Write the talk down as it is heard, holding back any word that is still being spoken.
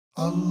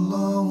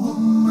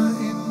اللهم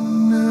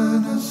إنا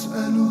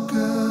نسألك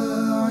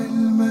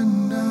علما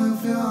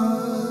نافعا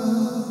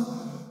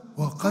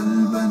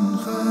وقلبا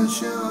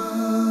خاشعا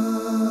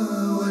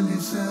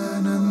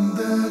ولسانا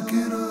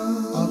ذاكرا.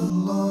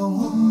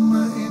 اللهم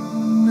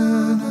إنا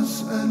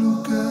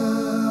نسألك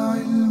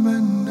علما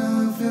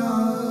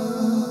نافعا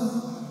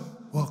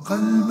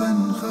وقلبا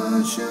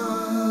خاشعا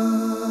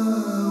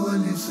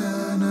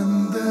ولسانا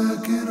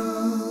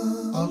ذاكرا.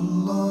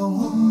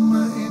 اللهم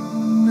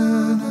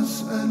إنا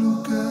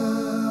نسألك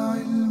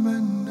علما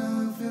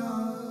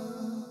نافعا.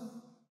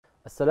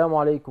 السلام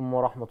عليكم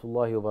ورحمة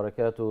الله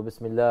وبركاته.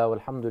 بسم الله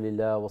والحمد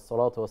لله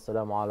والصلاة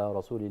والسلام على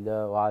رسول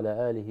الله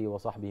وعلى آله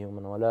وصحبه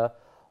ومن والاه.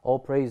 All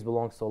praise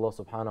belongs to Allah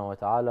subhanahu wa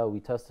ta'ala. We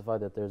testify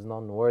that there is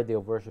none worthy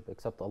of worship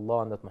except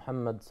Allah, and that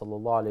Muhammad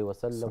sallallahu alayhi wa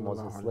sallam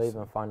was his slave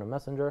and final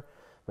messenger.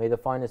 May the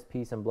finest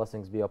peace and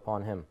blessings be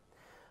upon him.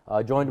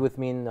 Joined with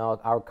me in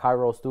our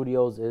Cairo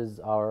studios is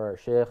our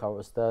Sheikh, our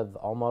Ustad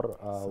Omar.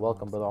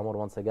 Welcome, Brother Omar,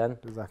 once again.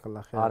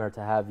 Jazakallah khair. Honor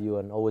to have you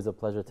and always a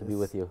pleasure to be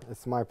with you.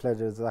 It's my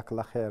pleasure.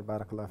 Jazakallah khair.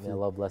 Barakallah fi. May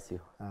Allah bless you.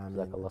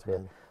 Jazakallah khair.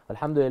 Ameen.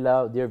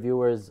 Alhamdulillah, dear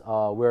viewers,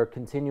 we're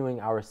continuing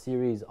our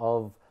series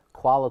of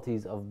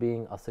qualities of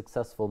being a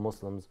successful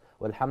Muslims.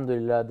 Well,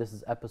 alhamdulillah, this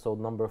is episode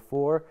number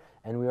 4,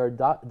 and we are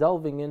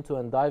delving into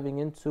and diving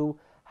into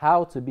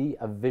how to be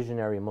a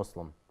visionary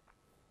Muslim.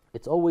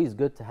 It's always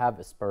good to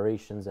have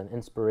aspirations and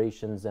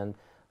inspirations and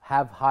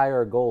have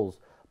higher goals,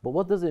 but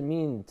what does it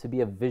mean to be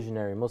a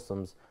visionary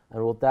Muslims?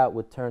 And with that,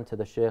 we'll turn to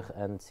the Sheikh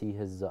and see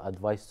his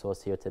advice to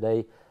us here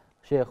today.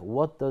 Sheikh,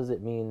 what does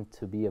it mean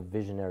to be a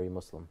visionary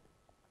Muslim?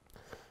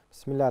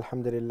 Bismillah,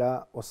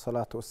 alhamdulillah,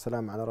 wassalatu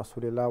wassalam ala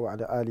rasulillah wa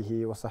ala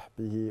alihi wa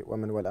sahbihi wa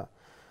man wala.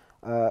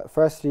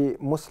 Firstly,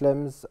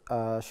 Muslims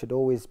should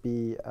always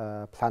be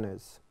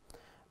planners.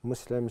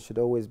 Muslims should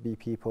always be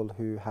people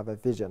who have a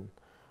vision.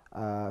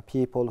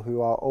 People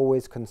who are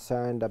always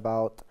concerned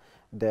about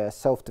their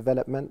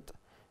self-development,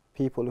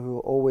 people who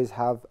always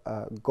have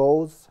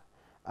goals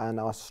and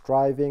are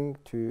striving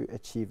to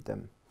achieve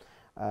them.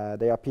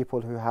 They are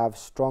people who have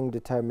strong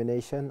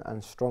determination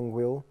and strong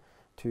will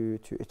to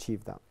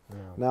achieve that. Yeah.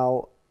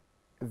 Now,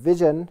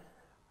 vision,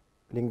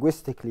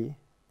 linguistically,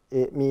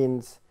 it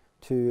means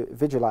to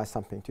visualize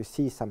something, to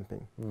see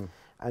something.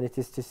 And it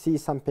is to see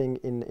something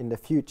in the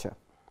future.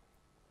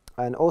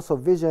 And also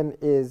vision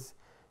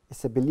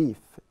it's a belief.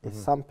 It's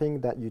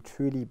something that you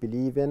truly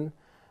believe in.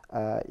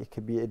 It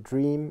could be a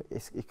dream.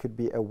 It could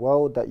be a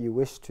world that you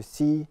wish to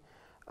see,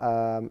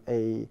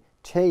 a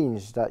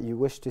change that you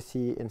wish to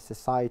see in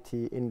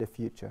society in the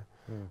future.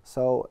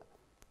 So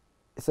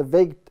it's a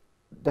vague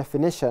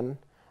definition,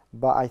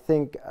 but I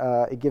think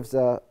it gives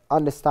an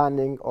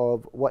understanding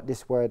of what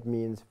this word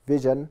means.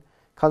 Vision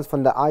comes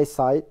from the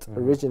eyesight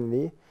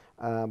originally,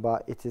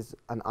 but it is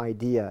an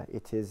idea.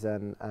 It is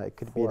it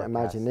could be an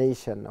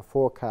imagination, a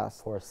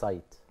forecast.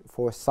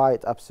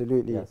 Foresight,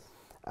 absolutely.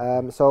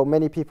 Yes. So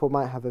many people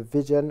might have a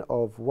vision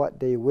of what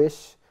they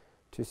wish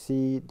to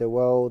see the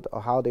world,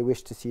 or how they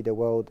wish to see the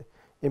world,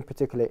 in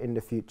particular in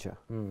the future.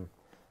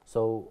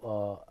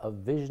 So a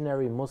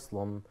visionary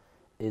Muslim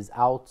is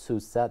out to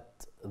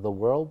set the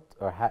world,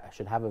 or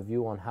should have a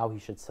view on how he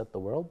should set the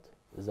world?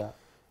 Is that?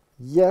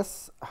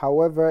 Yes,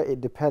 however,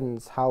 it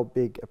depends how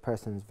big a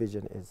person's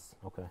vision is.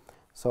 Okay.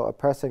 So a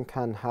person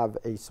can have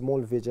a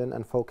small vision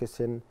and focus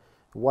in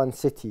one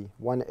city,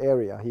 one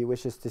area. He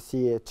wishes to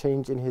see a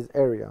change in his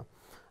area.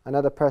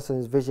 Another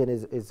person's vision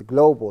is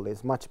global,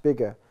 is much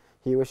bigger.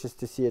 He wishes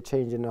to see a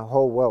change in the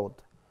whole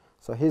world.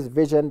 So his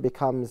vision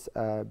becomes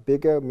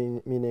bigger,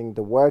 meaning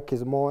the work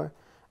is more,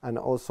 and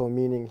also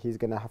meaning he's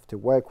going to have to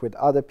work with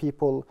other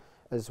people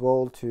as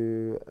well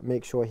to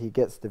make sure he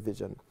gets the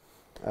vision.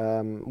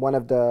 One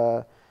of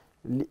the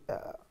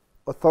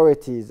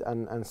authorities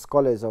and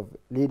scholars of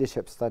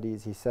leadership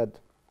studies, he said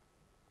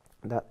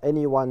that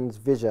anyone's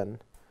vision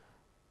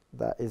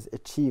that is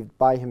achieved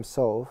by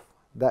himself,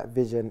 that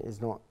vision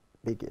is not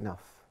big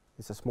enough.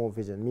 It's a small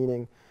vision,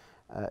 meaning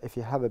if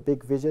you have a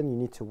big vision, you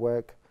need to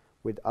work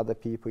with other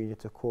people, you need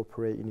to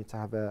cooperate, you need to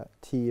have a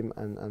team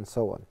and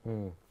so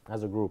on.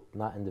 As a group,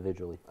 not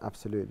individually.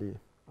 Absolutely.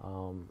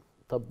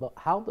 But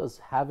how does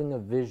having a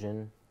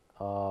vision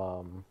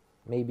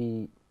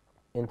maybe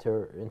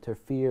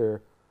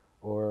interfere,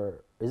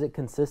 or is it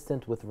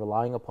consistent with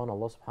relying upon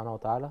Allah subhanahu wa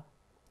ta'ala?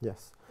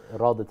 Yes.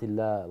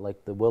 Iradatillah,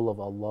 like the will of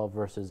Allah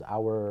versus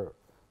our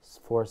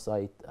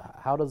foresight.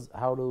 How do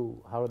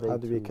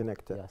we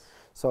connect it? Yes.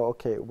 So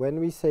okay, when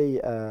we say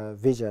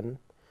vision,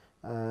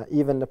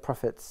 even the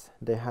prophets,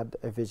 they had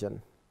a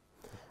vision,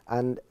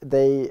 and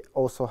they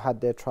also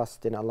had their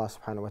trust in Allah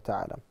subhanahu wa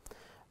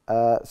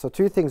ta'ala. So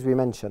two things we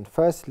mentioned.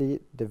 Firstly,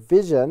 the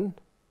vision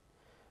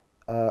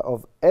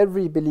of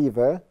every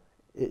believer,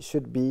 it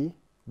should be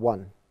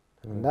one.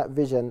 And that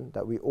vision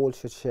that we all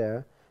should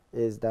share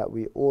is that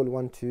we all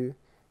want to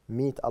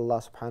meet Allah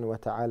subhanahu wa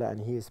ta'ala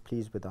and He is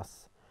pleased with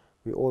us.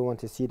 We all want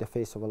to see the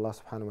face of Allah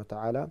subhanahu wa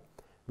ta'ala.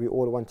 We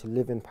all want to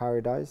live in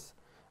paradise,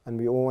 and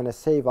we all want to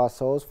save our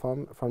souls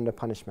from the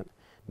punishment.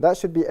 That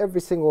should be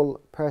every single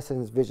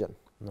person's vision.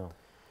 No.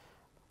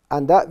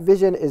 And that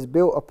vision is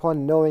built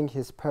upon knowing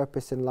his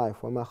purpose in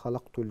life. وَمَا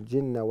خَلَقْتُ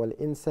الْجِنَّ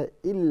وَالْإِنسَ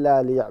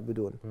إِلَّا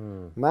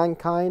لِيَعْبُدُونَ.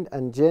 Mankind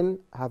and jinn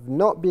have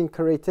not been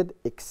created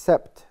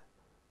except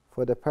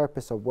for the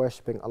purpose of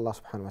worshipping Allah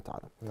subhanahu wa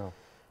ta'ala. No.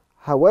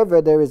 However,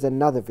 there is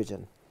another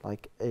vision,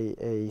 like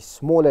a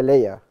smaller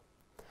layer,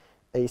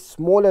 a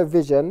smaller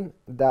vision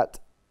that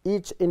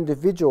each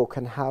individual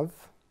can have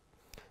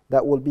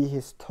that will be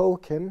his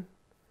token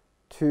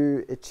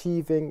to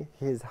achieving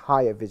his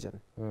higher vision.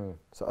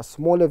 So a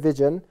smaller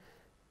vision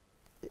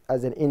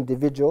as an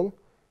individual,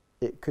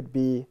 it could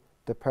be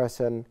the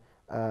person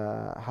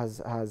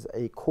has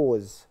a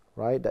cause,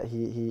 right, that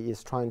he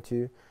is trying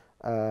to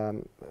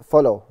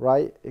follow,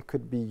 right? It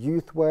could be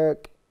youth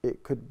work,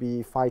 it could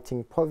be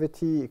fighting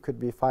poverty, it could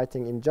be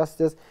fighting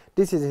injustice.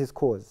 This is his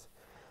cause.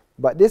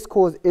 But this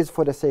cause is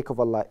for the sake of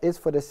Allah, is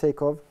for the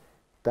sake of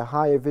the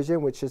higher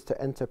vision, which is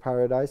to enter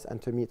paradise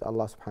and to meet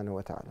Allah subhanahu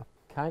wa ta'ala.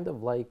 Kind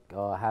of like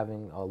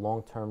having a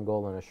long-term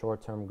goal and a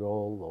short-term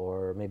goal,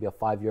 or maybe a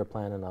 5-year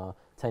plan and a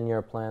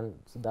 10-year plan,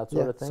 so that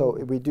sort of thing? So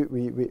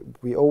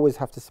we always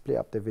have to split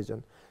up the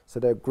vision.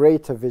 So the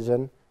greater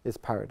vision is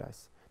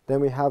paradise. Then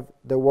we have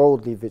the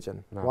worldly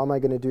vision. No. What am I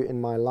going to do in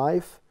my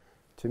life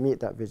to meet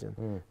that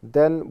vision?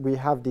 Then we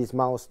have these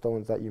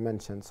milestones that you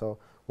mentioned. So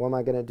what am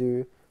I going to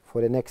do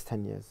for the next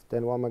 10 years?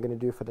 Then what am I going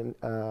to do for the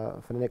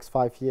next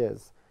 5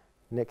 years,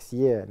 next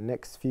year,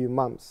 next few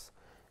months?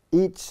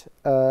 Each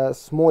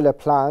smaller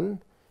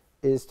plan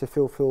is to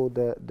fulfill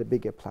the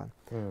bigger plan.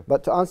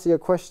 But to answer your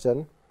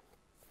question,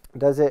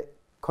 does it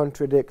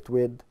contradict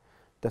with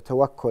the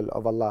tawakkul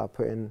of Allah,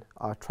 putting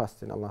our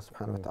trust in Allah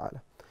subhanahu wa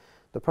ta'ala?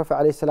 The Prophet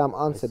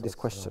ﷺ answered this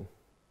question,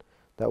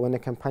 that when the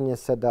companion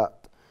said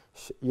that,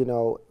 you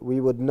know, we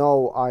would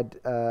know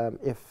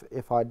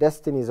if our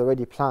destiny is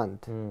already planned,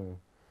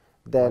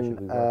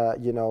 then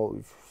you know,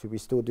 should we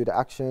still do the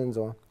actions?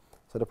 Or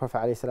so the Prophet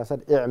ﷺ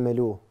said,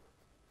 "i'malu,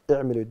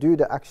 do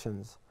the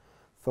actions.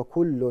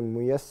 فَكُلٌّ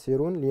مُيَسِّرٌ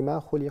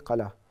لِمَا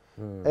خُلِقَ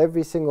لَهُ."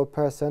 Every single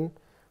person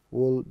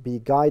will be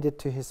guided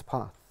to his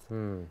path,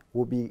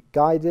 will be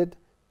guided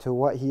to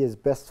what he is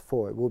best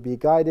for, will be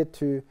guided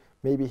to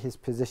maybe his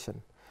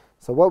position.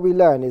 So what we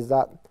learn is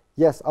that,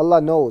 yes,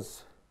 Allah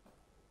knows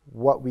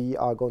what we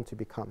are going to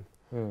become.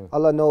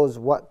 Allah knows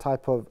what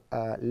type of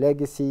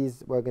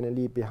legacies we're going to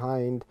leave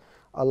behind.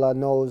 Allah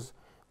knows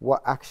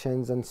what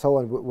actions and so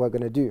on we're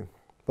going to do.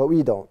 But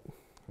we don't.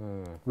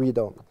 We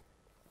don't.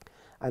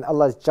 And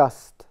Allah is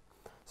just.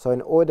 So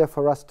in order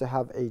for us to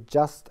have a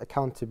just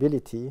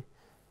accountability,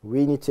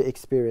 we need to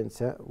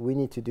experience it. We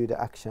need to do the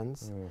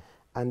actions.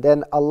 And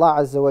then Allah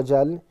Azza wa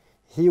Jal,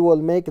 He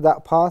will make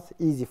that path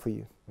easy for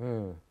you.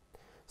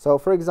 So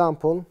for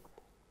example,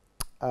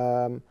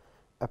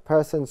 a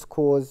person's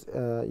cause,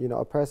 you know,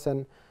 a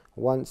person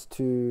wants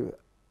to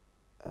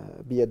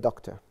be a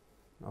doctor,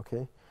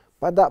 okay?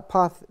 But that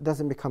path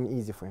doesn't become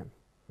easy for him.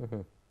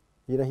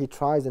 You know, he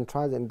tries and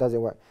tries and it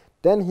doesn't work.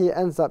 Then he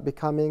ends up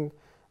becoming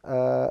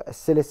a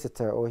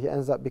solicitor, or he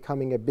ends up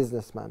becoming a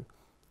businessman.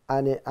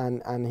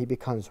 And he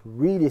becomes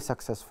really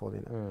successful in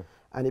it.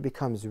 And it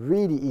becomes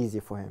really easy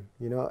for him.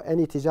 You know,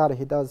 any tijara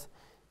he does,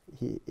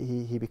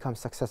 he becomes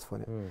successful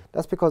in it.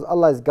 That's because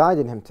Allah is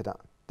guiding him to that.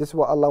 This is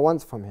what Allah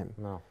wants from him.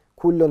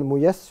 كُلٌّ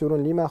مُيَسِّرٌ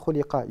لِمَا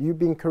خُلِقَ. You've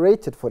been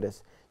created for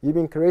this. You've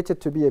been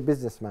created to be a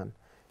businessman.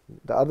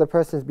 The other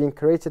person is being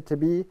created to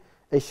be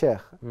a sheikh.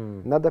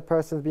 Another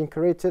person is being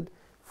created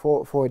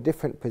for a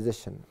different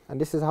position. And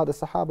this is how the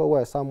Sahaba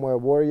were. Some were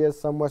warriors,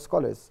 some were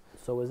scholars.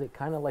 So is it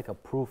kind of like a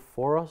proof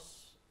for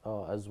us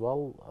as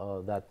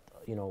well, that,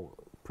 you know,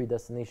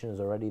 predestination is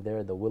already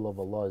there, the will of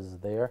Allah is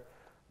there,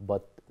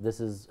 but this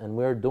is, and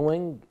we're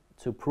doing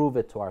to prove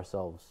it to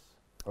ourselves,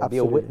 or be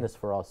a witness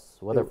for us,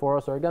 whether for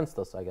us or against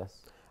us, I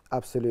guess.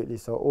 Absolutely.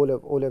 So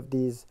all of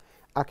these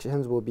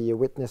actions will be a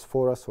witness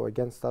for us or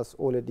against us.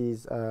 All of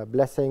these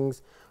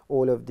blessings,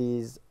 all of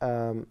these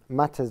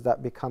matters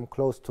that become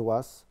close to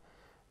us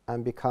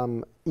and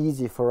become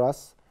easy for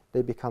us,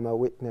 they become a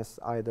witness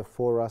either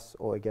for us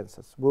or against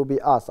us. We'll be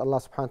asked,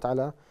 Allah subhanahu wa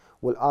ta'ala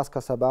will ask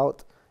us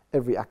about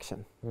every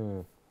action.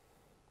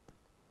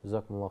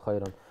 Jazakumullah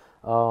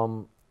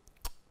khairan.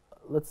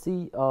 Let's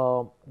see,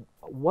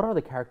 what are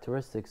the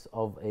characteristics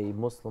of a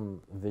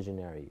Muslim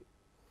visionary?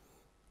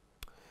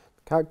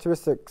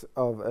 Characteristics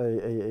of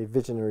a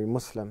visionary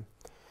Muslim.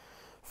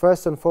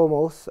 First and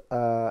foremost,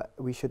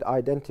 we should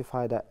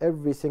identify that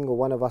every single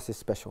one of us is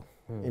special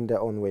in their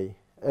own way.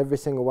 Every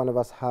single one of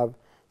us have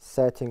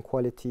certain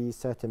qualities,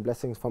 certain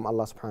blessings from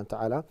Allah subhanahu wa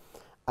ta'ala,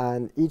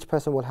 and each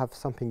person will have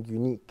something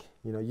unique.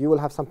 You know, you will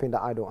have something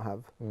that I don't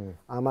have.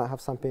 I might have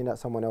something that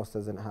someone else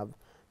doesn't have.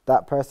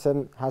 That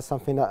person has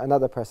something that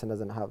another person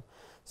doesn't have.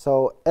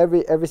 So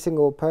every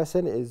single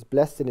person is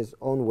blessed in his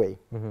own way.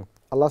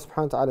 Allah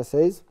subhanahu wa ta'ala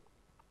says,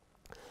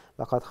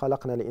 لَقَدْ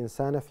خَلَقْنَا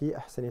الْإِنسَانَ فِي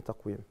أَحْسَنِ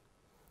تَقْوِيمٍ.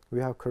 We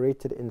have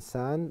created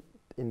insan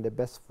in the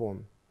best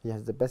form. He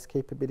has the best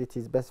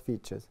capabilities, best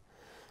features.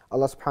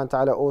 Allah subhanahu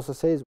wa ta'ala also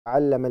says,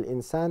 وَعَلَّمَ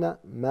الْإِنسَانَ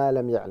مَا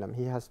لَمْ يَعْلَمْ.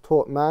 He has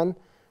taught man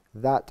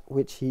that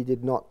which he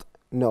did not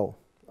know.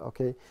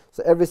 Okay,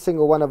 so every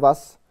single one of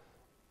us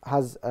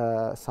has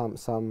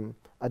some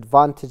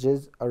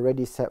advantages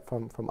already set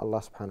from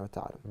Allah subhanahu wa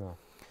ta'ala. No.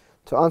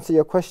 To answer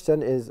your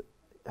question is,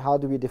 how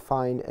do we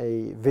define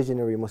a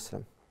visionary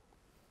Muslim?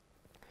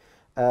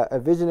 A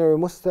visionary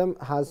Muslim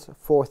has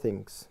four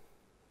things.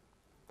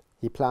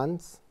 He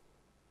plans,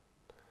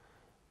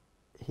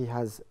 he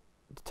has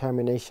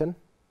determination,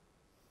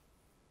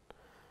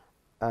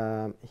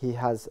 he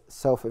has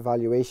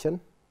self-evaluation,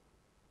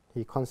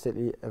 he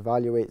constantly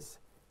evaluates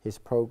his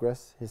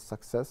progress, his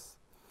success,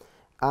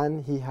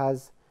 and he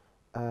has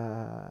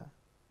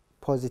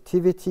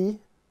positivity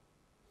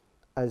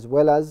as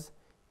well as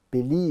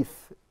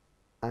belief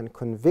and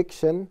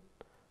conviction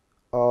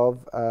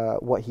of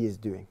what he is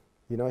doing.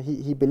 You know,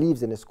 he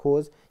believes in his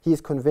cause. He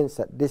is convinced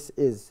that this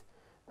is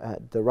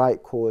the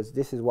right cause.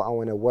 This is what I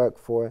want to work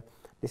for.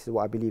 This is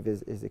what I believe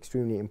is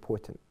extremely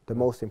important, the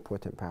most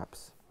important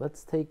perhaps.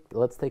 Let's take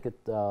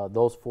it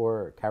those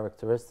four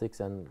characteristics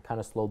and kind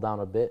of slow down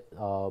a bit,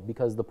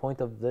 because the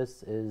point of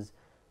this is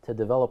to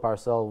develop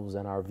ourselves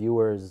and our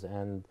viewers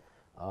and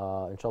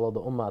inshallah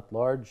the ummah at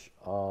large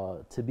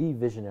to be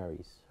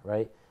visionaries,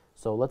 right?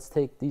 So let's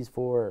take these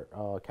four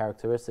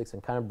characteristics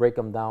and kind of break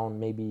them down,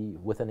 maybe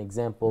with an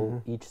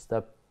example, each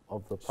step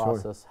of the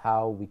process,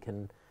 how we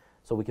can,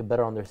 so we can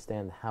better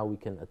understand how we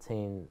can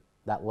attain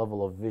that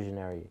level of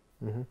visionary.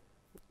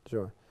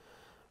 Sure.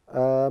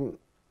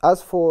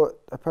 As for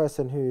a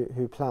person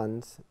who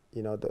plans,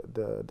 you know,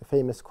 the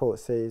famous quote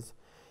says,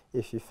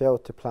 if you fail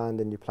to plan,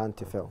 then you plan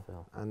to fail.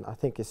 And I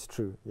think it's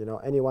true. You know,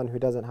 anyone who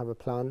doesn't have a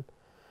plan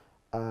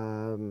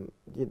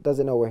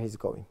doesn't know where he's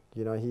going.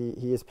 You know,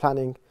 he is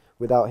planning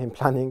without him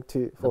planning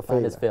for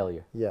failure. Is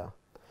failure. Yeah.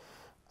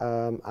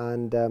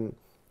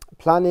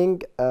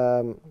 Planning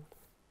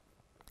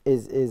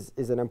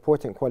is an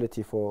important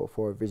quality for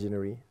a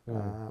visionary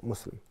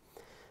Muslim.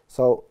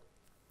 So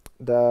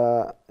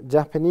the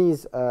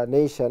Japanese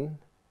nation,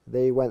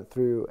 they went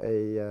through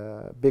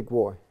a big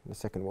war, the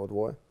Second World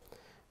War,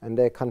 and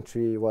their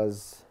country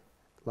was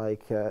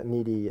like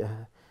nearly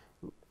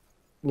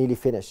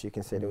finished, you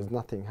can say. There was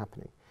nothing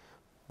happening.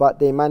 But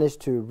they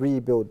managed to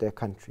rebuild their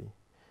country.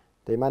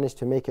 They managed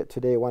to make it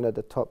today one of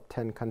the top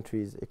 10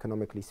 countries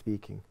economically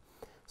speaking.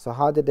 So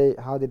how did they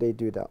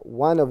do that?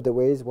 One of the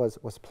ways was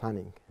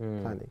planning.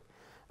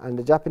 And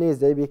the Japanese,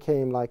 they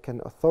became like an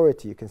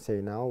authority, you can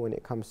say now, when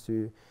it comes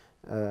to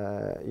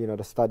you know,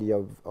 the study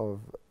of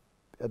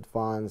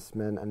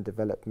advancement and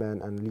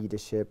development and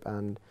leadership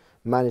and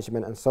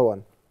management and so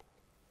on.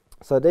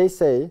 So they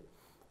say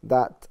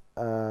that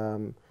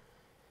a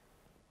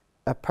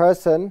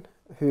person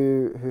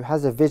who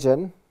has a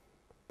vision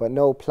but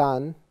no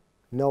plan,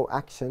 no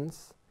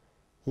actions,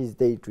 he's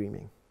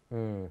daydreaming.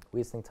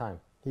 Wasting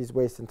time. He's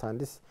wasting time.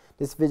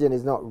 This vision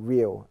is not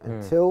real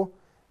until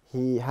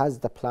he has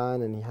the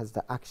plan and he has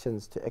the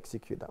actions to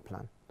execute that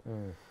plan.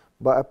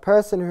 But a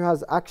person who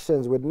has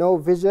actions with no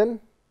vision,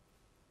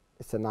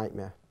 it's a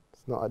nightmare.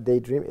 It's not a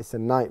daydream, it's a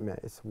nightmare.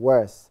 It's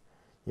worse.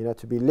 You know,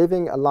 to be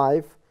living a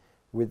life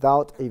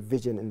without a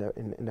vision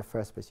in the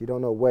first place. You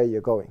don't know where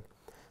you're going.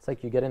 It's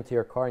like you get into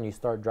your car and you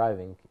start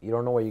driving. You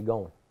don't know where you're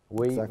going.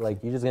 Exactly.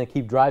 You're just going to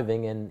keep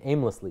driving and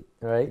aimlessly,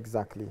 right?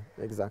 Exactly.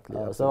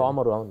 So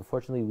Omar,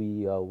 unfortunately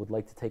we would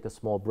like to take a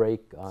small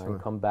break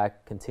and come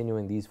back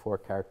continuing these four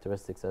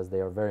characteristics as they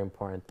are very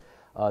important.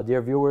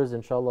 Dear viewers,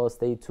 inshallah,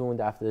 stay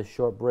tuned after this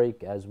short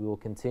break as we will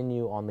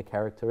continue on the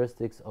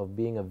characteristics of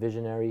being a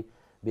visionary.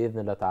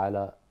 Bi-idhnillah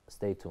ta'ala,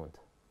 stay tuned.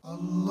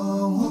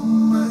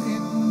 اللهم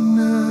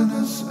إنا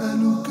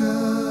نسألك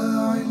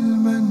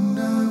علما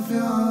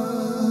نافعا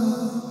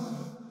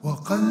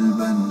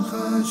وقلبا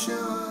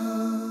خاشعا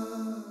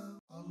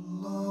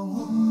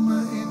اللهم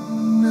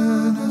إنا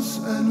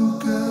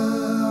نسألك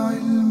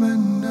علما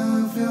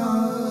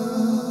نافعا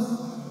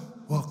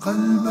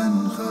وقلبا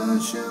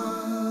خاشعا.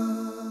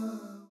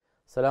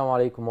 Assalamu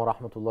alaikum wa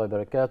rahmatullahi wa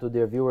barakatuh.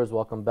 Dear viewers,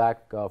 welcome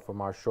back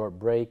from our short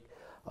break.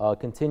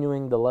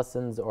 Continuing the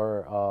lessons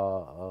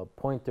or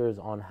pointers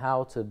on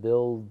how to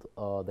build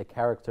the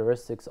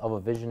characteristics of a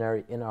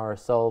visionary in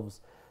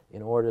ourselves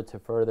in order to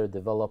further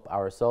develop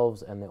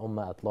ourselves and the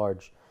ummah at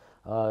large.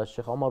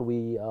 Sheikh Omar,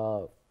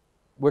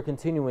 we're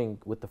continuing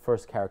with the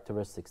first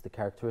characteristics, the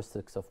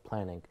characteristics of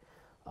planning.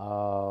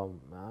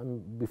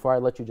 Before I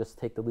let you just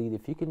take the lead,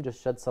 if you can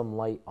just shed some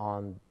light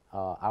on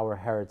our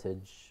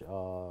heritage,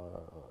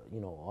 you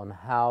know, on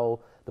how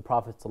the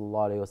Prophet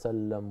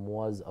ﷺ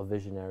was a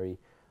visionary,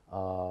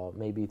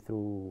 maybe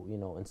through, you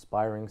know,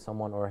 inspiring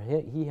someone, or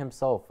he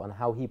himself on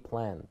how he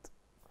planned,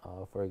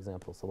 for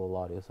example,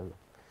 sallallahu alaihi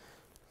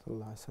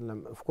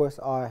wasallam. Of course,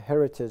 our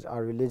heritage,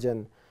 our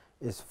religion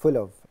is full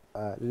of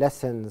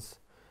lessons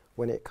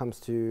when it comes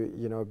to,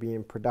 you know,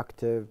 being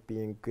productive,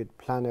 being good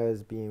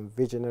planners, being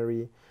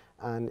visionary,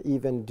 and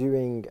even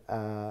doing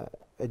a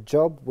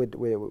job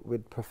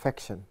with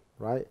perfection,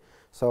 right?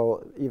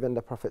 So even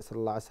the Prophet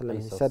sallallahu alaihi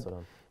wasallam, he said,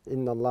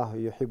 "Inna Allah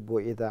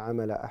yuhibbu idha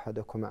amala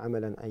ahadukum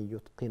amalan an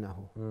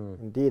yutqinahu."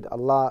 Indeed,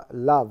 Allah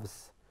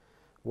loves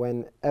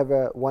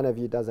whenever one of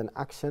you does an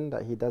action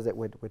that he does it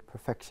with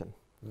perfection.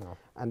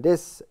 And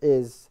this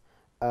is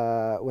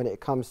when it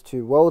comes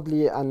to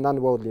worldly and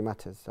non-worldly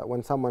matters. That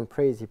when someone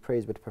prays, he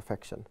prays with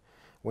perfection.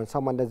 When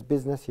someone does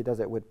business, he does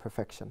it with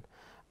perfection.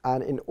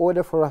 And in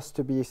order for us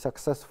to be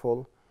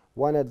successful,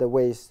 one of the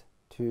ways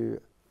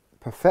to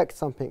perfect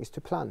something is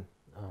to plan.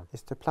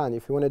 Is to plan.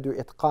 If you want to do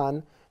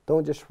itqan,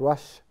 don't just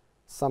rush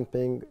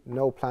something,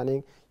 no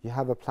planning. You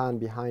have a plan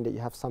behind it. You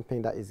have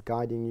something that is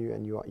guiding you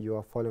and you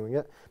are following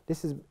it.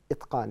 This is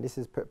itqan. This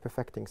is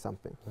perfecting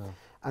something.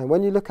 And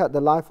when you look at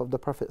the life of the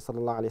Prophet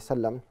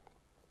ﷺ,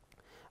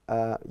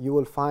 you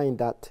will find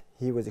that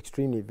he was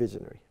extremely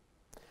visionary.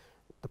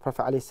 The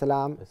Prophet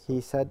ﷺ,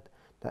 he said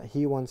that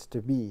he wants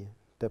to be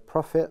the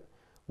Prophet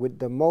with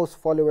the most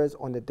followers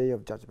on the Day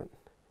of Judgment.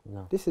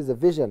 This is a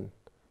vision.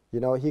 You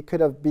know, he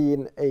could have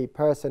been a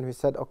person who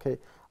said, okay,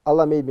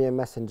 Allah made me a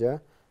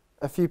messenger.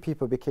 A few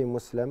people became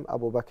Muslim,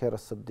 Abu Bakr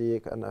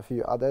as-Siddiq and a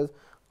few others.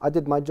 I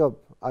did my job.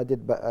 I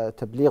did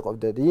tabligh of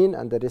the deen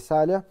and the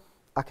risalah.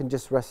 I can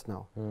just rest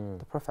now.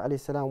 The Prophet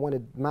ﷺ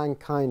wanted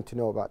mankind to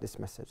know about this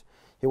message.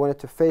 He wanted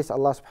to face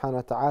Allah subhanahu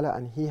wa ta'ala,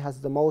 and he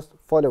has the most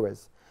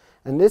followers.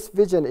 And this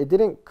vision, it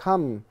didn't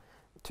come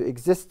to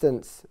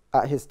existence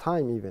at his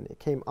time even. It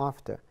came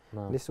after.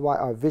 This is why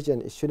our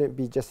vision, it shouldn't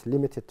be just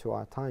limited to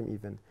our time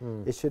even.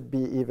 It should be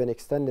even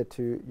extended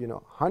to, you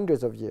know,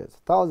 hundreds of years,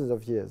 thousands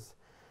of years.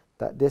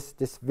 That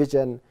this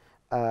vision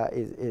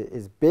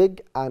is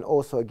big, and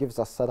also gives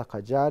us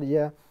sadaqah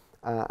jariyah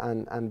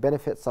and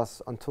benefits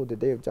us until the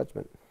Day of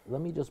Judgment.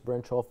 Let me just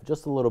branch off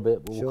just a little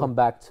bit. We'll come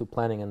back to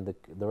planning and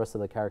the rest of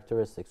the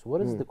characteristics.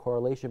 What is the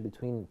correlation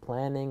between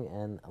planning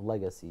and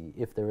legacy,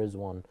 if there is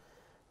one?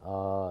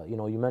 You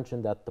know, you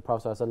mentioned that the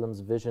Prophet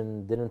ﷺ's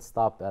vision didn't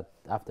stop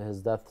after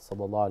his death,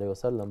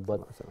 ﷺ,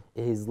 but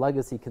his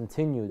legacy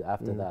continued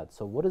after that.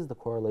 So what is the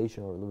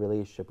correlation or the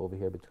relationship over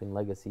here between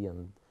legacy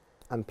and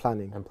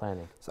planning?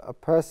 So a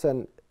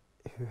person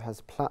who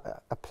has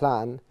a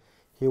plan,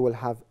 he will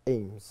have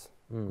aims,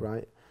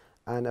 right?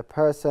 And a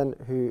person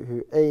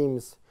who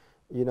aims,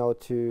 you know,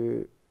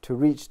 to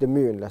reach the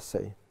moon, let's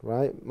say,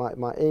 right?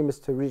 My aim is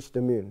to reach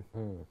the moon.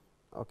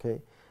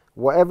 Okay,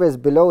 whatever is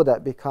below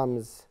that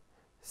becomes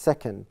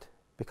second,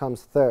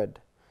 becomes third.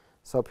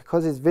 So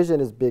because his vision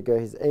is bigger,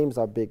 his aims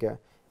are bigger,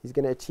 he's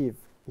going to achieve,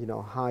 you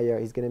know, higher,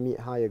 he's going to meet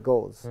higher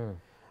goals.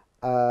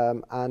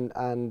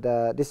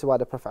 This is why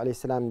the Prophet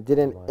ﷺ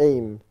didn't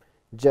aim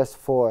just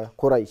for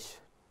Quraysh.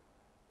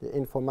 He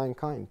aimed for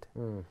mankind.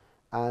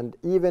 And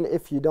even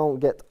if you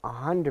don't get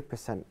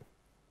 100%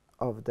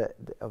 of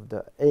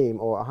the aim,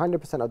 or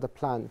 100% of the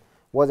plan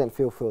wasn't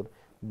fulfilled,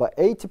 but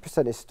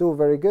 80% is still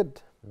very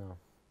good.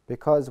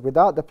 Because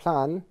without the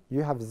plan,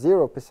 you have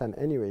 0%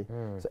 anyway.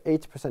 So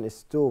 80% is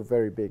still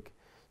very big.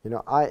 You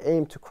know, I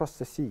aim to cross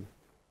the sea.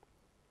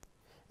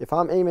 If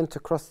I'm aiming to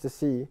cross the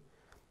sea,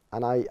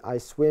 and I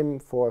swim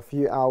for a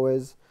few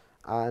hours,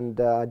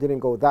 and I didn't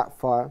go that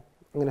far,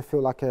 I'm going to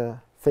feel like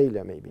a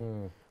failure maybe.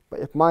 But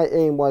if my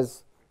aim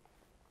was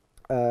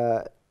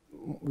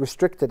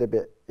restricted a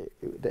bit,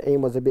 the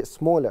aim was a bit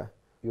smaller,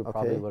 you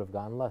probably would have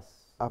gotten less.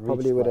 I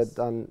probably would have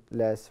done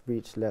less,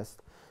 reached less.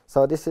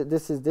 So this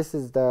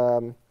is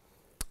the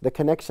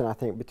connection, I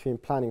think, between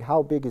planning.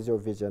 How big is your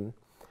vision?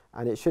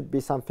 And it should be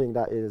something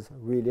that is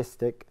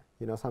realistic,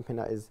 you know, something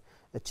that is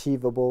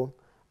achievable,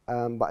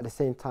 but at the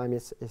same time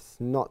it's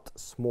not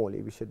small.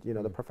 We should, you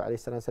know, the Prophet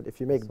ﷺ said, if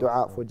you make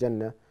dua for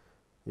Jannah,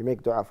 you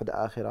make dua for the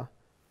Akhirah,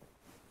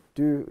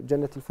 do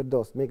Jannat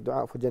al-Firdaus, make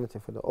dua for Jannat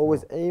al-Firdaus.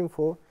 Always aim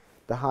for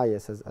the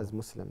highest as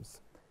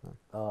Muslims.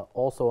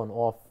 Also an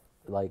off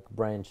like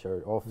branch,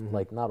 or off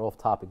like not off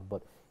topic,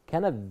 but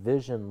can a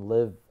vision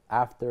live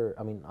after?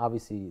 I mean,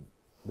 obviously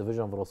the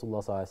vision of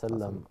Rasulullah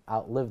ﷺ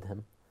outlived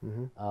him,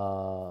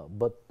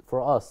 but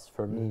for us,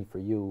 for me, for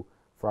you,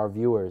 for our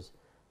viewers,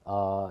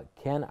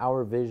 can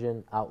our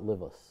vision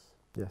outlive us?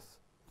 Yes,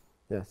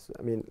 yes.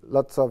 I mean,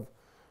 lots of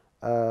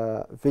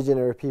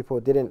visionary people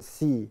didn't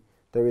see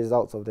the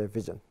results of their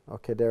vision.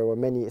 Okay, there were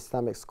many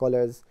Islamic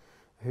scholars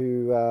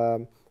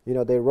who, you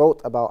know, they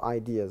wrote about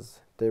ideas,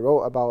 they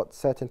wrote about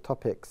certain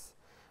topics,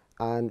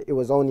 and it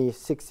was only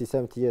 60,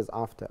 70 years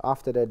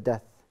after their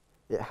death,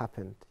 it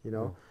happened. You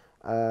know,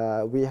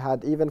 we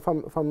had even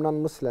from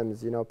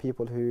non-Muslims, you know,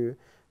 people who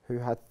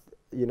had,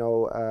 you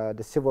know,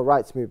 the civil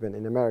rights movement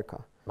in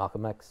America.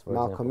 Malcolm X, for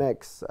Malcolm example.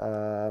 X,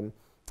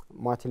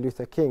 Martin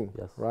Luther King,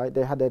 right?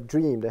 They had a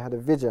dream, they had a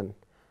vision,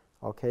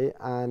 okay?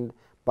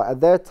 But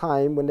at their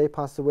time, when they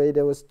passed away,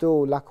 there was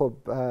still lack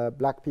of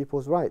black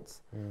people's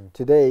rights.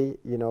 Today,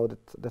 you know,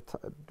 the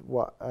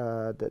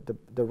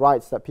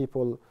rights that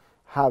people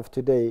have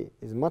today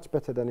is much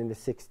better than in the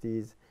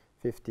 60s,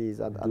 50s,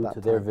 at that time. Due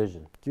to their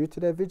vision. Due to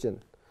their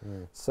vision.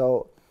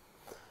 So,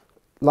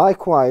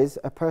 likewise,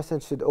 a person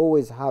should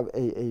always have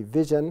a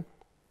vision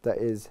that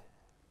is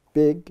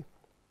big,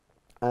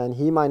 and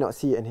he might not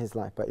see it in his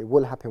life, but it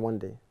will happen one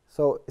day.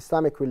 So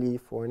Islamic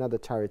Relief or another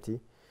charity,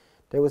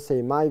 they will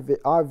say,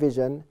 our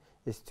vision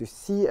is to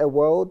see a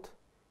world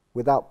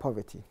without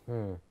poverty.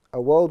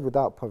 A world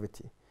without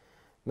poverty.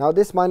 Now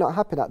this might not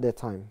happen at their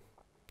time,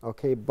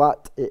 okay,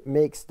 but it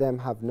makes them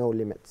have no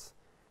limits.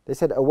 They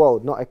said a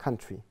world, not a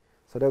country.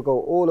 So they'll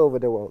go all over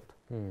the world.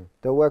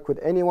 They'll work with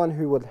anyone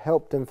who would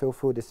help them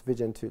fulfill this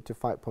vision to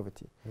fight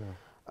poverty.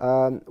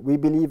 We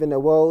believe in a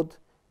world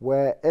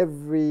where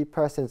every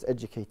person is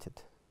educated.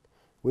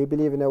 We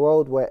believe in a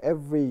world where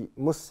every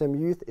Muslim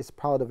youth is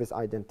proud of his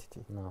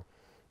identity. No.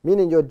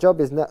 Meaning your job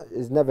is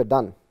never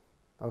done.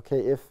 Okay,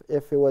 if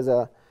it was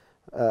a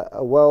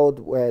world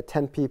where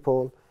 10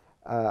 people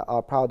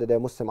are proud of their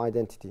Muslim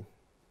identity,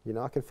 you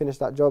know, I can finish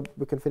that job,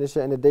 we can finish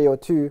it in a day or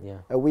two,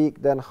 a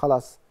week, then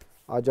khalas,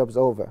 our job's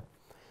over.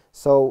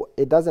 So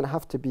it doesn't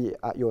have to be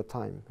at your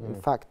time. In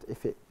fact,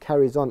 if it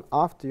carries on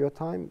after your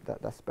time,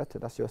 that's better.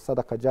 That's your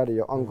sadaqah jari,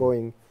 your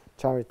ongoing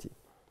charity.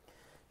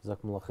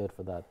 Jazakumullah khair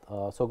for that.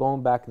 So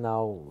going back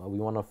now, we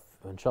want to,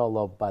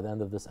 inshallah, by the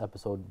end of this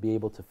episode, be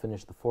able to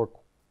finish the 4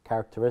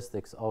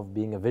 characteristics of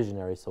being a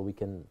visionary, so we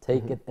can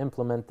take it,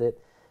 implement it,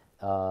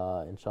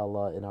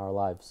 inshallah, in our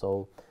lives.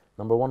 So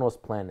number 1 was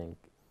planning.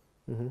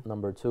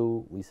 Number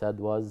 2, we said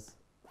was?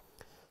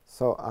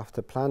 So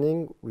after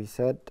planning, we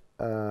said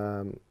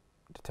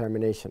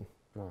determination.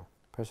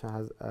 Person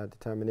has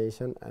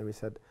determination, and we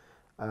said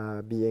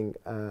being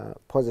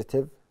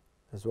positive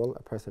as well,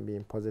 a person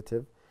being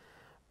positive.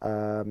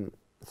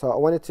 So I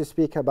wanted to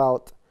speak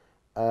about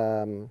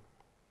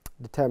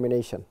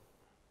determination.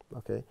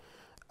 Okay,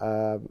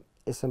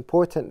 it's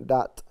important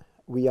that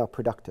we are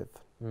productive.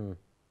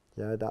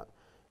 Yeah, that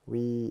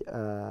we,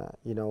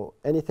 you know,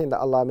 anything that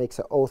Allah makes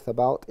an oath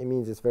about, it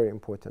means it's very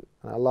important.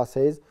 And Allah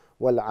says,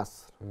 "Wal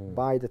asr,"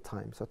 by the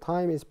time. So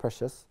time is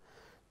precious.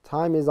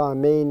 Time is our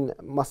main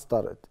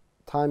masdar.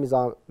 Time is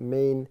our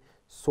main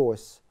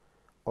source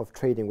of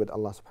trading with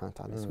Allah subhanahu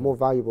wa ta'ala. It's more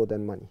valuable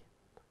than money.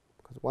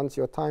 Because once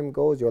your time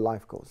goes, your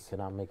life goes. You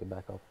cannot make it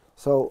back up.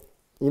 So,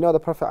 you know, the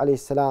Prophet alayhi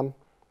salam,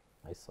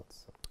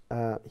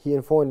 he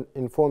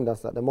informed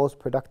us that the most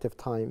productive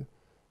time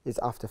is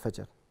after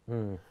Fajr.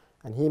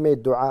 And he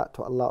made dua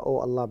to Allah, "Oh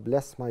Allah,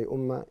 bless my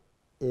ummah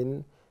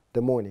in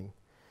the morning."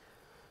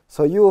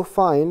 So you will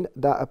find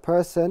that a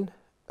person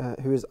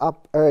who is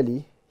up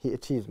early, he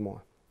achieves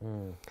more.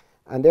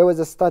 And there was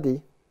a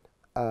study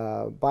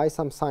by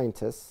some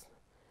scientists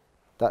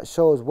that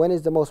shows when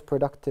is the most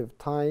productive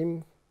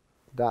time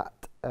that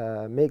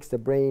makes the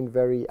brain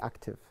very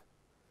active.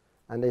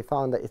 And they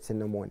found that it's in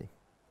the morning,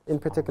 in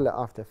particular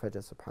after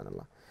Fajr,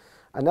 subhanAllah.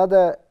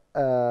 Another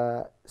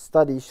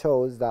study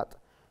shows that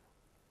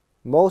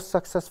most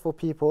successful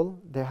people,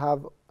 they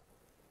have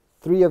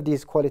 3 of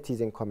these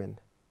qualities in common.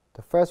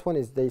 The first one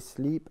is they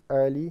sleep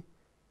early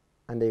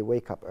and they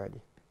wake up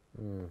early.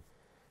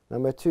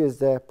 Number 2 is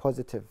they're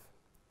positive.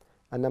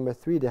 And number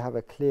 3, they have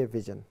a clear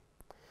vision.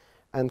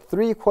 And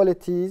 3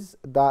 qualities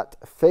that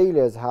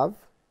failures have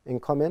in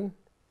common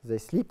is they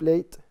sleep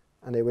late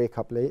and they wake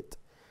up late.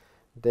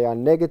 They are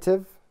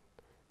negative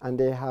and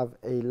they have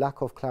a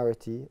lack of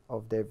clarity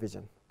of their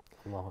vision.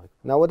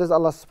 Now what does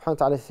Allah subhanahu wa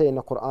ta'ala say in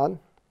the Quran?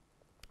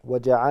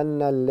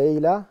 وَجَعَلْنَا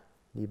اللَّيْلَ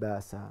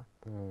لِبَاسًا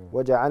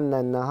وَجَعَلْنَا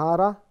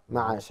النَّهَارَ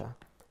مَعَاشًا.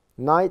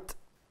 Night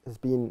is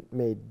being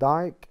made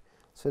dark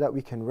so that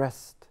we can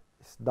rest.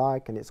 It's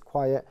dark and it's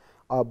quiet.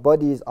 Our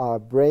bodies, our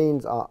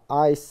brains, our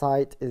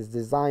eyesight is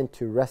designed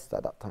to rest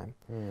at that time.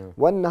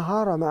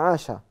 وَالنَّهَارَ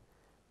مَعَاشًا.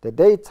 The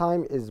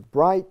daytime is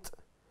bright,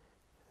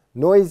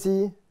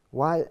 noisy.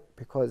 Why?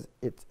 Because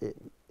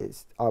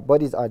it's our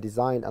bodies are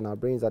designed and our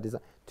brains are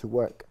designed to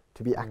work,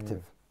 to be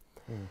active.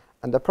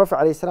 And the Prophet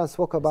ﷺ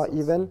spoke about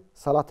even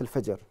Salat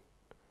al-Fajr.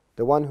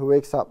 The one who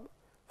wakes up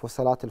for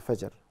Salat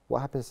al-Fajr, what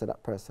happens to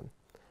that person?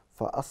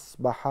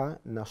 فَأَصْبَحَ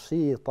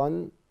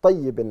نَشِيطًا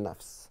طَيِّبِ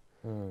النَّفْسِ.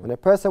 When a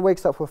person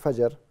wakes up for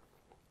Fajr,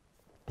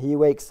 he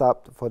wakes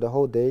up for the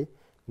whole day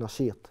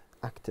nasheet,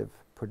 active,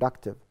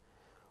 productive.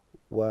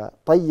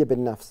 وَطَيِّبِ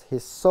النَّفْسِ.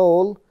 His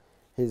soul,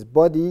 his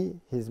body,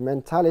 his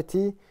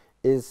mentality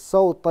is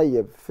so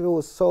tayyib,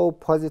 feels so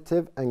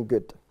positive and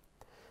good.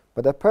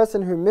 But the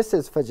person who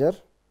misses Fajr,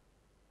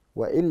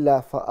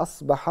 وَإِلَّا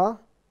فَأَصْبَحَ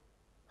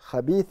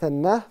خَبِيثَ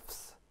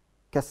النَّفْسِ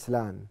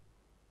كَسْلَانٍ.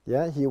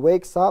 Yeah, he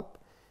wakes up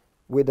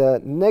with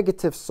a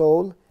negative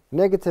soul,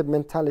 negative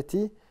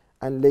mentality,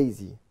 and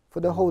lazy for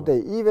the whole day.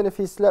 Even if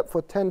he slept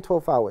for 10,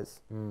 12 hours,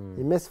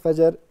 he missed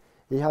Fajr,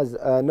 he has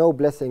no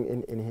blessing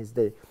in his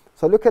day.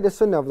 So look at the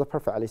sunnah of the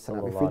Prophet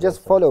ﷺ. If we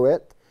just follow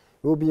it,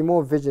 we will be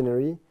more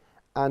visionary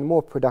and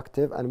more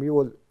productive, and we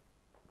will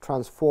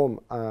transform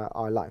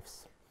our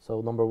lives.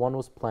 So number 1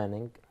 was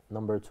planning.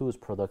 Number 2 is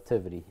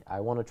productivity. I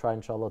want to try,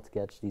 inshallah, to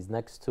catch these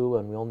next 2,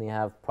 and we only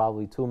have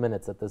probably 2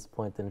 minutes at this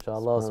point,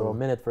 inshallah. So a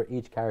minute for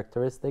each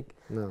characteristic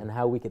and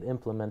how we could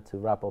implement to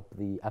wrap up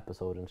the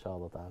episode,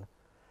 inshallah ta'ala.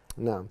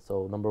 No.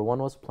 So number 1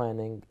 was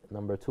planning,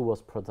 number 2 was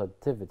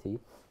productivity,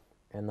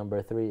 and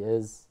number 3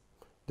 is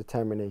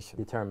determination.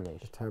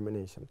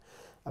 Determination.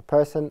 A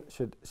person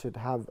should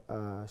have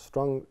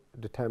strong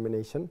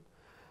determination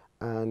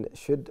and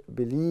should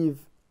believe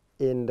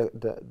in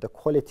the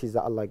qualities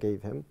that Allah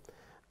gave him,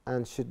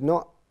 and should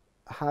not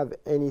have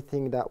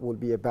anything that will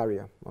be a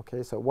barrier.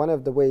 Okay, so one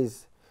of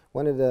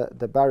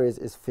the barriers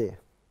is fear.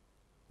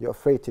 You're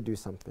afraid to do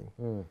something.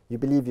 You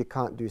believe you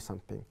can't do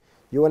something.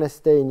 You want to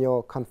stay in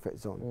your comfort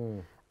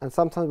zone. And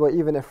sometimes we're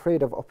even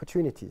afraid of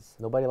opportunities.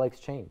 Nobody likes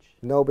change.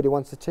 Nobody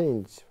wants to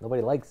change.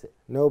 Nobody likes it.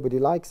 Nobody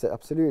likes it,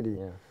 absolutely.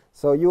 Yeah.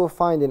 So you will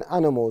find in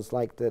animals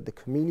like the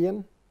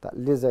chameleon, that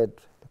lizard,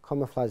 the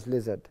camouflage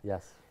lizard.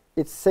 Yes.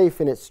 It's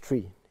safe in its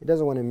tree. It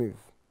doesn't want to move.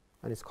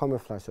 And it's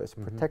camouflaged, so it's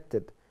Mhm.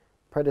 protected.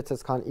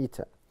 Predators can't eat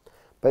it.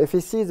 But if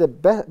he sees a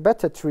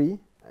better tree,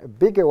 a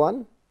bigger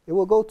one, it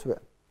will go to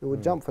it. It will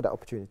jump for that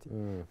opportunity.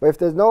 But if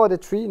there's no other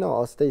tree, no,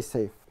 I'll stay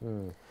safe.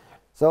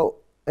 So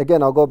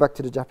again, I'll go back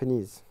to the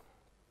Japanese.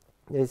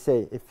 They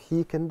say, if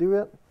he can do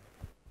it,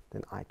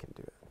 then I can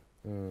do it.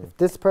 If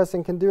this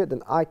person can do it,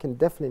 then I can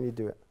definitely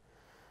do it.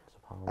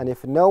 And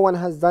if no one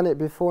has done it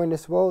before in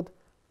this world,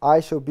 I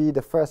shall be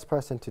the first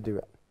person to do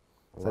it.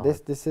 So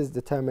this is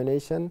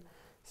determination,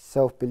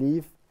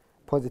 self-belief,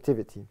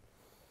 positivity.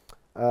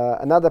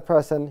 Another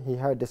person, he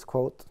heard this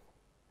quote,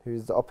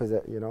 who's the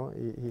opposite, you know.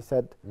 He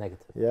said,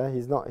 negative. Yeah,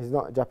 he's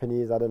not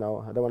Japanese. I don't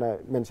know. I don't want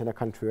to mention a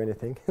country or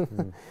anything.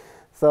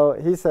 So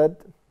he said,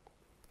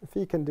 if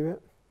he can do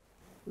it,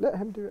 let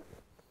him do it.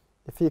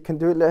 If he can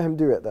do it, let him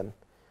do it then.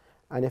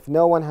 And if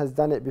no one has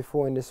done it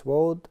before in this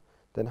world,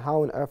 then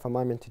how on earth am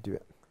I meant to do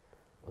it?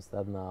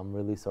 Ustadna, I'm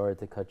really sorry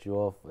to cut you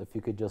off. If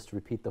you could just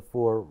repeat the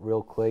 4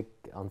 real quick.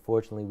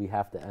 Unfortunately, we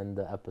have to end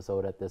the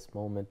episode at this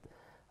moment.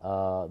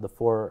 The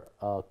 4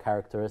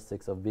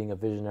 characteristics of being a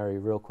visionary,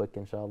 real quick,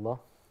 inshallah.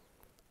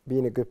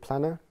 Being a good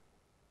planner,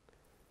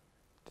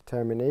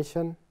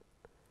 determination,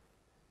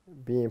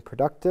 being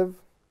productive,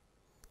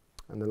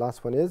 and the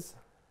last one is?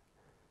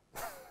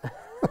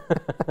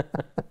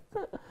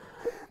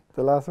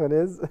 The last one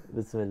is?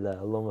 Bismillah.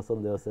 Allahumma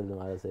salli wa sallim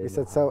ala Sayyidina. You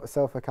said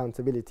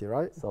self-accountability,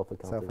 right?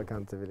 Self-accountability.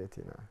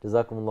 Self-accountability. No.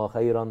 Jazakumullah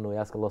khairan. We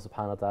ask Allah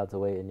subhanahu wa ta'ala to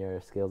weigh in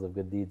your scales of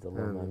good deeds.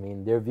 Allahumma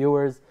ameen. Dear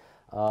viewers,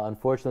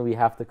 unfortunately we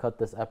have to cut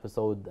this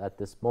episode at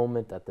this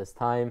moment, at this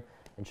time.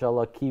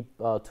 Inshallah, keep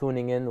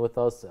tuning in with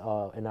us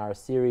in our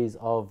series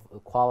of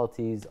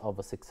qualities of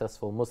a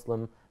successful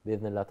Muslim,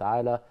 bi'idhnillah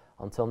ta'ala.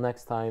 Until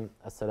next time,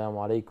 assalamu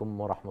alaikum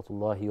wa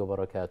rahmatullahi wa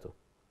barakatuh.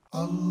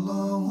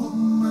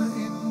 اللهم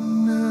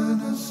إنا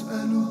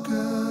نسألك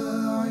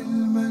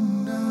علما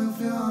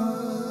نافعا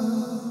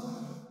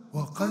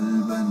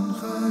وقلبا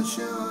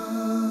خاشعا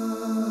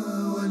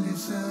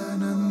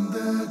ولسانا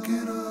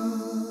ذاكرا.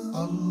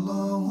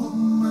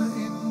 اللهم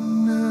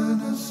إنا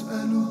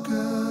نسألك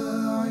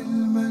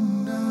علما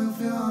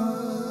نافعا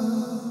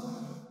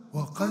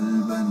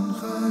وقلبا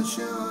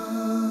خاشعا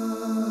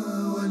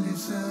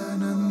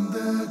ولسانا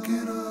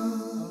ذاكرا.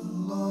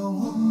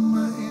 اللهم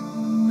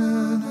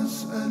إنا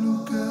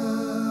نسألك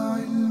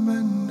علما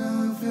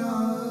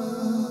نافعا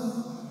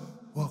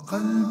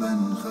وقلبا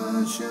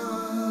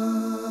خاشعا